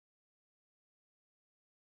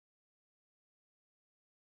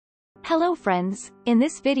Hello friends, in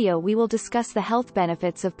this video we will discuss the health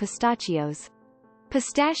benefits of pistachios.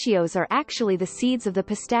 Pistachios are actually the seeds of the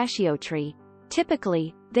pistachio tree.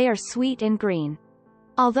 Typically, they are sweet and green.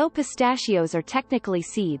 Although pistachios are technically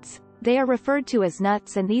seeds, they are referred to as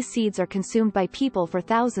nuts, and these seeds are consumed by people for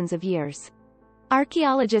thousands of years.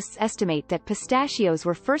 Archaeologists estimate that pistachios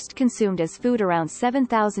were first consumed as food around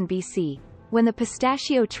 7000 BC, when the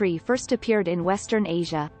pistachio tree first appeared in Western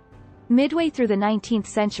Asia. Midway through the 19th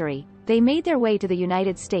century, they made their way to the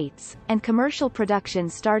United States, and commercial production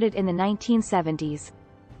started in the 1970s.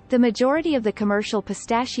 The majority of the commercial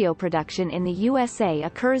pistachio production in the USA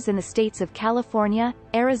occurs in the states of California,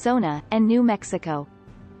 Arizona, and New Mexico.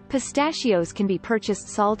 Pistachios can be purchased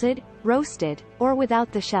salted, roasted, or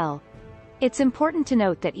without the shell. It's important to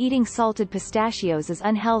note that eating salted pistachios is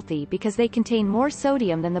unhealthy because they contain more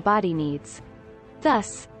sodium than the body needs.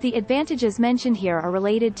 Thus, the advantages mentioned here are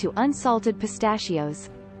related to unsalted pistachios.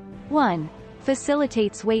 1.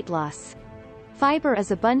 Facilitates weight loss. Fiber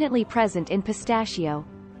is abundantly present in pistachio.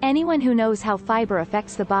 Anyone who knows how fiber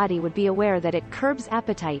affects the body would be aware that it curbs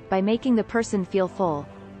appetite by making the person feel full.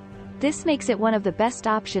 This makes it one of the best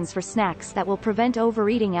options for snacks that will prevent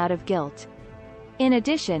overeating out of guilt. In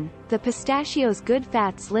addition, the pistachio's good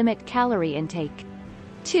fats limit calorie intake.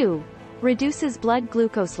 2. Reduces blood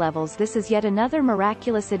glucose levels. This is yet another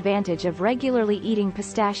miraculous advantage of regularly eating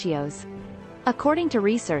pistachios. According to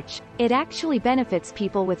research, it actually benefits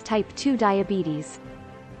people with type 2 diabetes.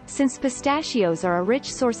 Since pistachios are a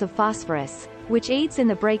rich source of phosphorus, which aids in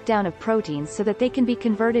the breakdown of proteins so that they can be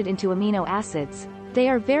converted into amino acids, they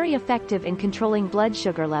are very effective in controlling blood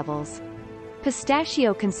sugar levels.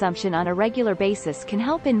 Pistachio consumption on a regular basis can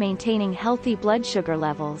help in maintaining healthy blood sugar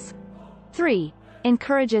levels. 3.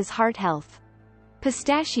 Encourages heart health.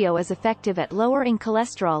 Pistachio is effective at lowering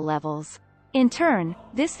cholesterol levels. In turn,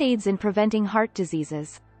 this aids in preventing heart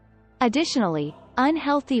diseases. Additionally,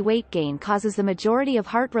 unhealthy weight gain causes the majority of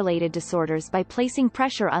heart-related disorders by placing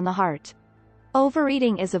pressure on the heart.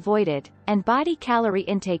 Overeating is avoided, and body calorie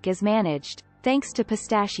intake is managed, thanks to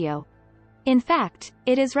pistachio. In fact,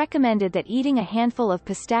 it is recommended that eating a handful of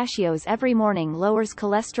pistachios every morning lowers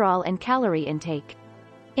cholesterol and calorie intake.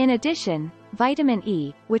 In addition, vitamin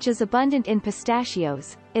E, which is abundant in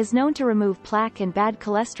pistachios, is known to remove plaque and bad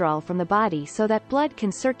cholesterol from the body so that blood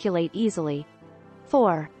can circulate easily.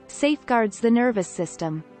 4. Safeguards the nervous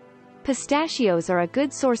system. Pistachios are a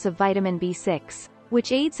good source of vitamin B6,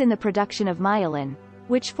 which aids in the production of myelin,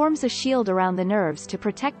 which forms a shield around the nerves to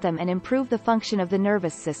protect them and improve the function of the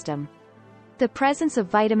nervous system. The presence of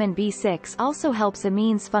vitamin B6 also helps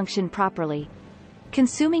amines function properly.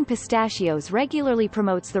 Consuming pistachios regularly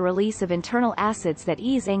promotes the release of internal acids that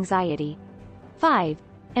ease anxiety. 5.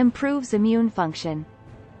 Improves immune function.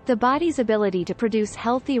 The body's ability to produce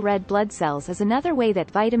healthy red blood cells is another way that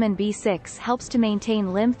vitamin B6 helps to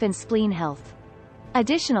maintain lymph and spleen health.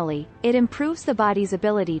 Additionally, it improves the body's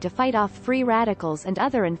ability to fight off free radicals and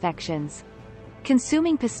other infections.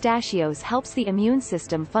 Consuming pistachios helps the immune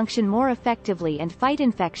system function more effectively and fight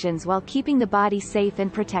infections while keeping the body safe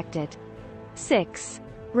and protected. 6.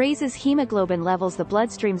 Raises hemoglobin levels. The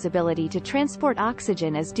bloodstream's ability to transport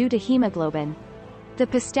oxygen is due to hemoglobin. The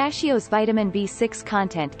pistachio's vitamin B6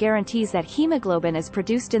 content guarantees that hemoglobin is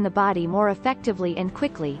produced in the body more effectively and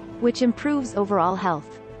quickly, which improves overall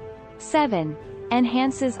health. 7.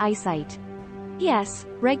 Enhances eyesight. Yes,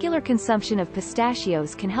 regular consumption of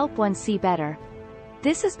pistachios can help one see better.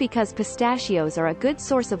 This is because pistachios are a good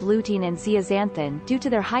source of lutein and zeaxanthin due to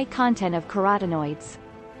their high content of carotenoids.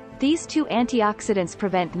 These two antioxidants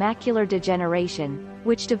prevent macular degeneration,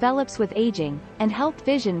 which develops with aging, and help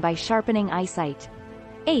vision by sharpening eyesight.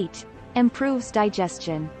 8. Improves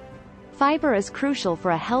digestion. Fiber is crucial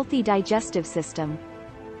for a healthy digestive system.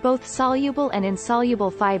 Both soluble and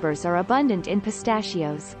insoluble fibers are abundant in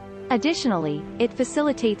pistachios. Additionally, it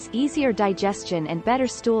facilitates easier digestion and better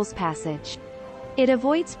stools passage. It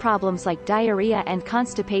avoids problems like diarrhea and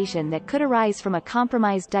constipation that could arise from a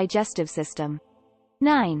compromised digestive system.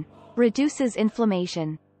 9. Reduces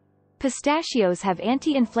inflammation. Pistachios have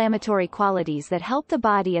anti-inflammatory qualities that help the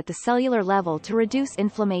body at the cellular level to reduce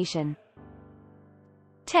inflammation.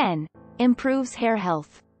 10. Improves hair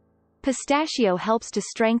health. Pistachio helps to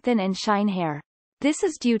strengthen and shine hair. This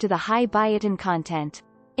is due to the high biotin content.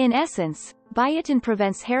 In essence, biotin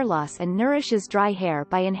prevents hair loss and nourishes dry hair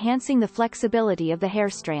by enhancing the flexibility of the hair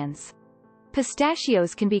strands.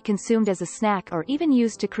 Pistachios can be consumed as a snack or even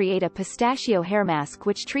used to create a pistachio hair mask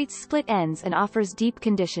which treats split ends and offers deep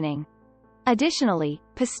conditioning. Additionally,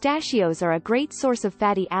 pistachios are a great source of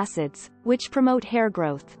fatty acids, which promote hair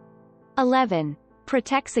growth. 11.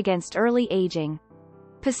 Protects against early aging.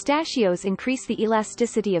 Pistachios increase the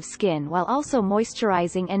elasticity of skin while also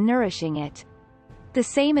moisturizing and nourishing it. The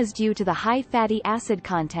same is due to the high fatty acid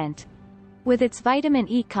content. With its vitamin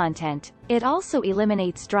E content, it also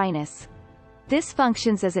eliminates dryness. This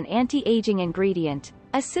functions as an anti-aging ingredient,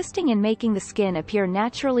 assisting in making the skin appear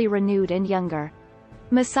naturally renewed and younger.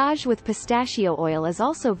 Massage with pistachio oil is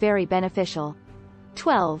also very beneficial.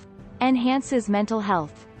 12. Enhances mental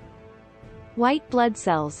health. White blood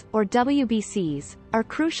cells, or WBCs, are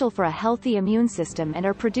crucial for a healthy immune system and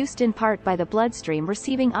are produced in part by the bloodstream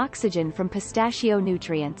receiving oxygen from pistachio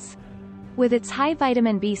nutrients. With its high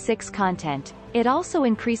vitamin B6 content, it also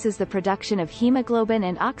increases the production of hemoglobin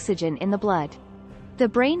and oxygen in the blood. The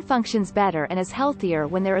brain functions better and is healthier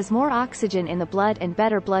when there is more oxygen in the blood and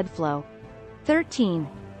better blood flow. 13.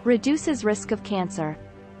 Reduces risk of cancer.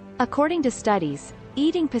 According to studies,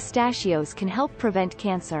 eating pistachios can help prevent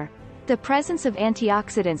cancer. The presence of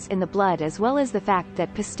antioxidants in the blood as well as the fact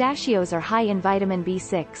that pistachios are high in vitamin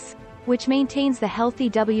B6, which maintains the healthy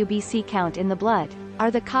WBC count in the blood,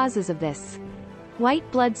 are the causes of this. White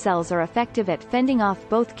blood cells are effective at fending off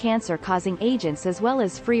both cancer-causing agents as well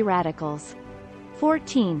as free radicals.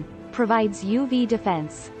 14. Provides UV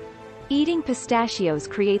defense. Eating pistachios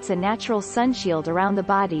creates a natural sunshield around the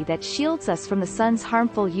body that shields us from the sun's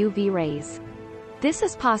harmful UV rays. This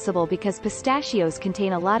is possible because pistachios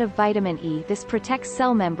contain a lot of vitamin E. This protects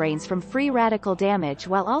cell membranes from free radical damage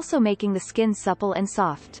while also making the skin supple and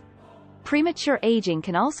soft. Premature aging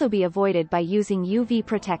can also be avoided by using UV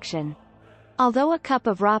protection. Although a cup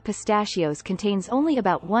of raw pistachios contains only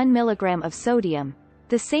about 1 mg of sodium,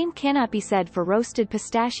 the same cannot be said for roasted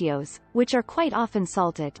pistachios, which are quite often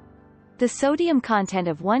salted. The sodium content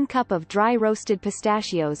of 1 cup of dry roasted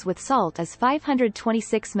pistachios with salt is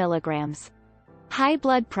 526 mg. High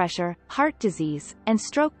blood pressure, heart disease, and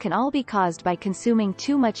stroke can all be caused by consuming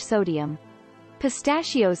too much sodium.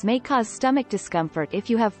 Pistachios may cause stomach discomfort if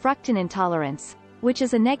you have fructan intolerance, which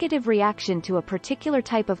is a negative reaction to a particular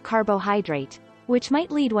type of carbohydrate, which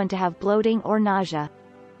might lead one to have bloating or nausea.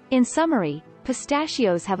 In summary,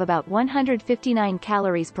 pistachios have about 159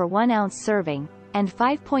 calories per 1 ounce serving, and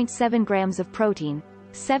 5.7 grams of protein,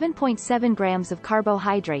 7.7 grams of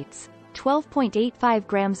carbohydrates, 12.85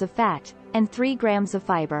 grams of fat, and 3 grams of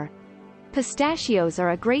fiber. Pistachios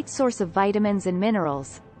are a great source of vitamins and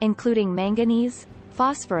minerals, including manganese,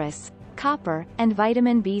 phosphorus, copper, and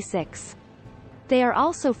vitamin B6. They are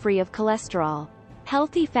also free of cholesterol.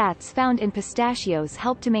 Healthy fats found in pistachios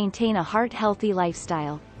help to maintain a heart-healthy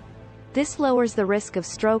lifestyle. This lowers the risk of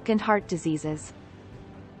stroke and heart diseases.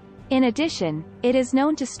 In addition, it is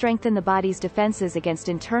known to strengthen the body's defenses against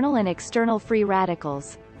internal and external free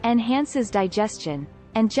radicals, enhances digestion,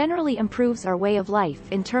 and generally improves our way of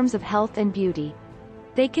life in terms of health and beauty.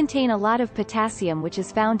 They contain a lot of potassium which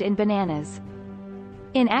is found in bananas.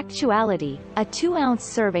 In actuality, a 2-ounce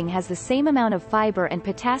serving has the same amount of fiber and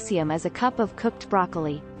potassium as a cup of cooked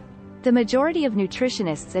broccoli. The majority of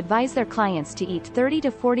nutritionists advise their clients to eat 30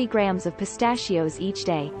 to 40 grams of pistachios each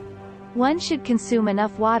day. One should consume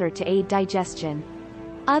enough water to aid digestion.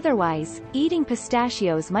 Otherwise, eating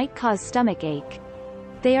pistachios might cause stomach ache.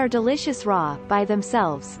 They are delicious raw, by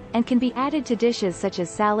themselves, and can be added to dishes such as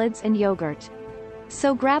salads and yogurt.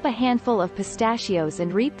 So grab a handful of pistachios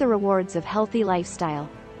and reap the rewards of healthy lifestyle.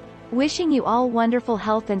 Wishing you all wonderful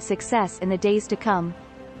health and success in the days to come.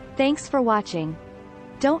 Thanks for watching.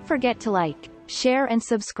 Don't forget to like, share and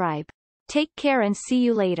subscribe. Take care and see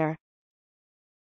you later.